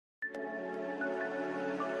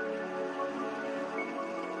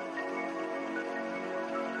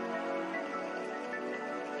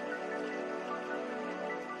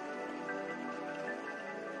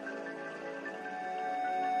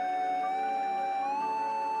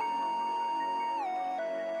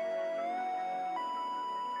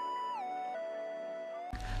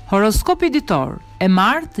Horoskopi Ditor, e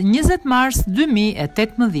Martë, 20 mars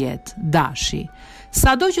 2018, Dashi.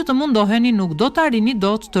 Sado që të mundoheni nuk do të arrini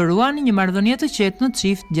dot të ruani një marrëdhënie të qetë në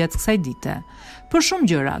çift gjatë kësaj dite. Për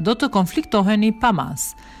shumë gjëra do të konfliktoheni pa mas.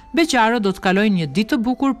 Beqarët do të kalojnë një ditë të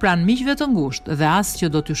bukur pranë miqve të ngushtë dhe as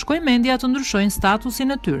që do t'ju shkojë mendja të ndryshojnë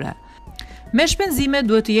statusin e tyre. Me shpenzime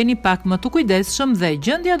duhet të jeni pak më të kujdesshëm dhe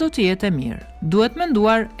gjendja do të jetë e mirë. Duhet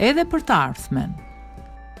menduar edhe për të ardhmen.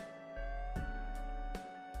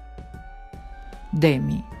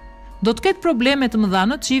 Demi. Do të ketë probleme të mëdha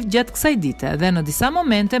në çift gjatë kësaj dite dhe në disa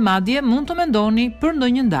momente madje mund të mendoni për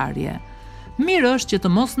ndonjë ndarje. Mirë është që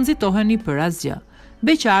të mos nxitoheni për asgjë.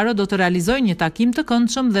 Beqarët do të realizojnë një takim të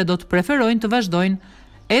këndshëm dhe do të preferojnë të vazhdojnë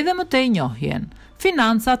edhe më tej njohjen.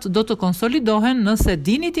 Financat do të konsolidohen nëse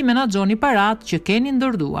dini t'i menaxhoni paratë që keni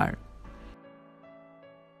ndërduar.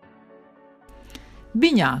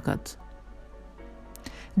 Binjakët.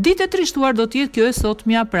 Ditë e trishtuar do t'jetë kjo e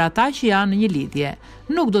sotmja për ata që janë në një lidhje.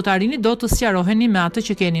 Nuk do të arrini dot të sqaroheni me atë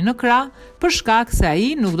që keni në krah, për shkak se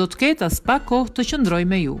ai nuk do të ketë as pak kohë të qëndrojë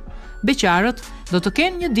me ju. Beqarët do të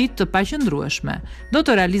kenë një ditë të paqëndrueshme. Do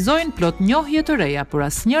të realizojnë plot njohje të reja, por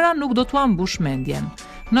asnjëra nuk do t'u ambush mendjen.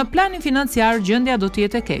 Në planin financiar gjendja do të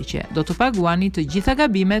jetë e keqe. Do të paguani të gjitha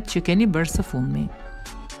gabimet që keni bërë së fundmi.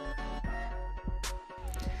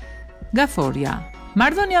 Gaforia.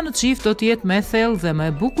 Marrëdhënia në çift do të jetë më e thellë dhe më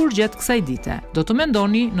e bukur gjatë kësaj dite. Do të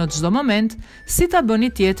mendoni në çdo moment si ta bëni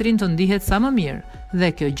tjetrin të ndihet sa më mirë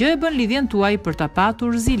dhe kjo gjë e bën lidhjen tuaj për ta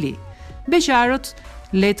patur zili. Beqarët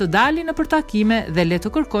le të dalin në takime dhe le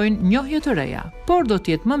të kërkojnë njohje të reja, por do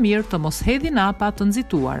të jetë më mirë të mos hedhin hapa të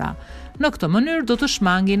nxituara. Në këtë mënyrë do të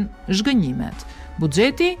shmangin zhgënjimet.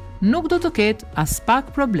 Buxheti nuk do të ketë as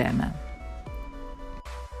pak probleme.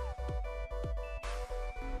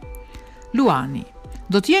 Luani.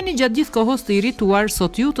 Do të jeni gjatë gjithë kohës të irrituar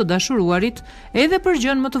sot ju të dashuruarit edhe për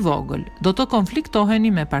gjën më të vogël. Do të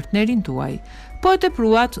konfliktoheni me partnerin tuaj, po e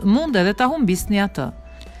tepruat mund edhe ta humbisni atë.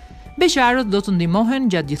 Beqarët do të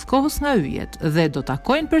ndihmohen gjatë gjithë kohës nga yjet dhe do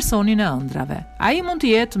takojnë personin e ëndrave. Ai mund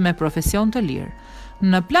të jetë me profesion të lirë.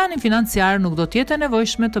 Në planin financiar nuk do të jetë e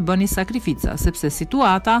nevojshme të bëni sakrifica, sepse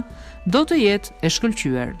situata do të jetë e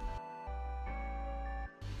shkëlqyer.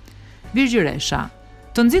 Virgjëresha.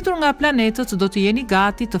 Të nxitur nga planetët do të jeni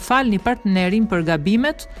gati të falni partnerin për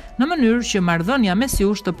gabimet në mënyrë që marrëdhënia mes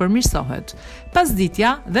jush të përmirësohet.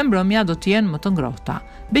 Pasditja dhe mbrëmja do të jenë më të ngrohta.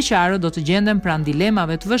 Beqarët do të gjenden pranë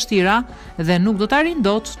dilemave të vështira dhe nuk do të arrin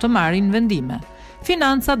dot të marrin vendime.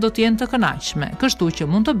 Financat do të jenë të kënaqshme, kështu që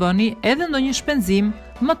mund të bëni edhe ndonjë shpenzim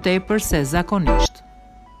më tepër se zakonisht.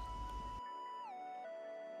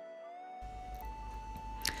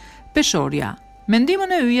 Peshoria.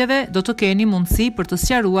 Mendimin e yjeve do të keni mundësi për të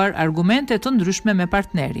sqaruar argumente të ndryshme me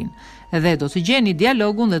partnerin dhe do të gjeni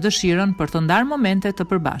dialogun dhe dëshirën për të ndarë momente të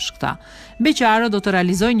përbashkëta. Beqarët do të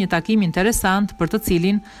realizojnë një takim interesant për të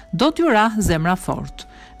cilin do t'ju rah zemra fort.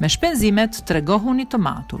 Me shpenzimet tregohuni të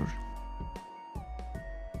matur.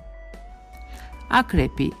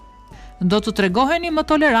 Akrepi. Do të tregoheni më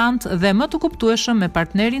tolerant dhe më të kuptueshëm me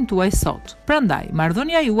partnerin tuaj sot. Prandaj,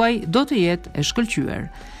 marrëdhënia juaj do të jetë e shkëlqyer.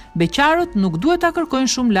 Beqarët nuk duhet ta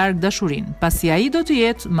kërkojnë shumë larg dashurinë, pasi ai do të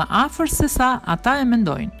jetë më afër se sa ata e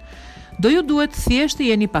mendojnë. Do ju duhet thjesht të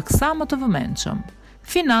jeni paksa më të vëmendshëm.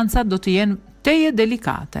 Financat do të jenë teje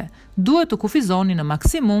delikate. Duhet të kufizoni në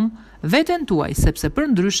maksimum veten tuaj, sepse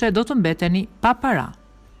përndryshe do të mbeteni pa para.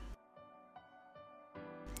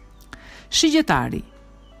 Shigjetari.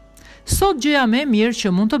 Sot gjëja më e mirë që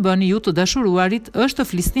mund të bëni ju të dashuruarit është të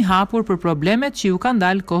flisni hapur për problemet që ju kanë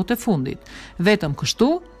dalë kohët e fundit. Vetëm kështu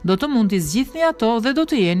do të mund t'i zgjidhni ato dhe do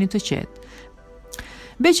të jeni të qetë.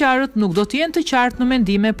 Beqarët nuk do të jenë të qartë në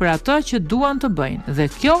mendime për atë që duan të bëjnë dhe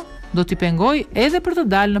kjo do t'i pengojë edhe për të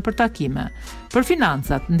dalë në takime. Për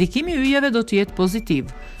financat, ndikimi i yjeve do të jetë pozitiv.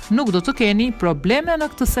 Nuk do të keni probleme në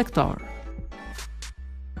këtë sektor.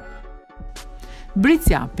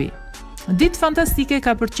 Bricjapi. Ditë fantastike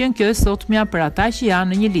ka përqen kjo e sotmja për ata që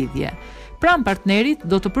janë në një lidhje. Pranë partnerit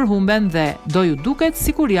do të përhumben dhe do ju duket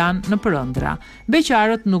sikur janë në përëndra.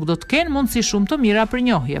 Beqarët nuk do të kenë mundësi shumë të mira për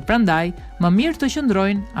njohje, prandaj më mirë të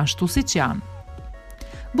qëndrojnë ashtu siç janë.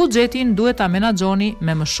 Buxhetin duhet ta menaxhoni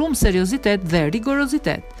me më shumë seriozitet dhe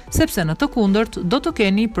rigorozitet, sepse në të kundërt do të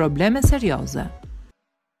keni probleme serioze.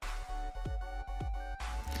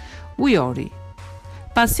 Ujori.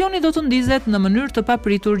 Pasioni do të ndizet në mënyrë të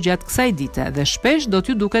papritur gjatë kësaj dite dhe shpesh do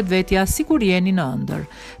t'ju duket vetja sikur jeni në ëndër.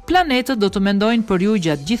 Planetët do të mendojnë për ju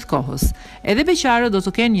gjatë gjithë kohës. Edhe beqarët do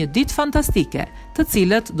të kenë një ditë fantastike, të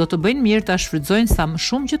cilët do të bëjnë mirë ta shfrytëzojnë sa më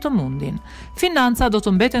shumë që të mundin. Financa do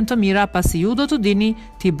të mbeten të mira pasi ju do të dini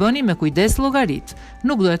t'i bëni me kujdes llogarit.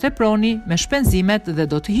 Nuk do të teproni me shpenzimet dhe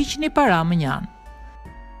do të hiqni para mënjan.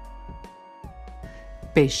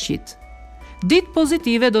 Peshqit. Ditë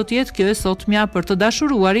pozitive do t'jetë kjo e sotmja për të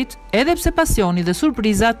dashuruarit, edhe pse pasioni dhe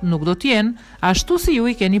surprizat nuk do t'jenë ashtu si ju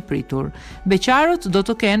i keni pritur. Beqarët do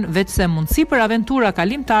të kenë vetëse mundësi për aventura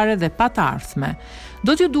kalimtare dhe pa të ardhme.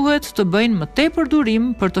 Do t'ju duhet të bëjnë më tepër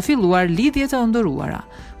durim për të filluar lidhje të ëndërruara.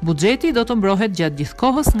 Buxheti do të mbrohet gjatë gjithë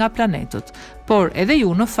kohës nga planetët, por edhe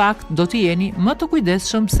ju në fakt do të jeni më të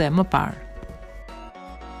kujdesshëm se më parë.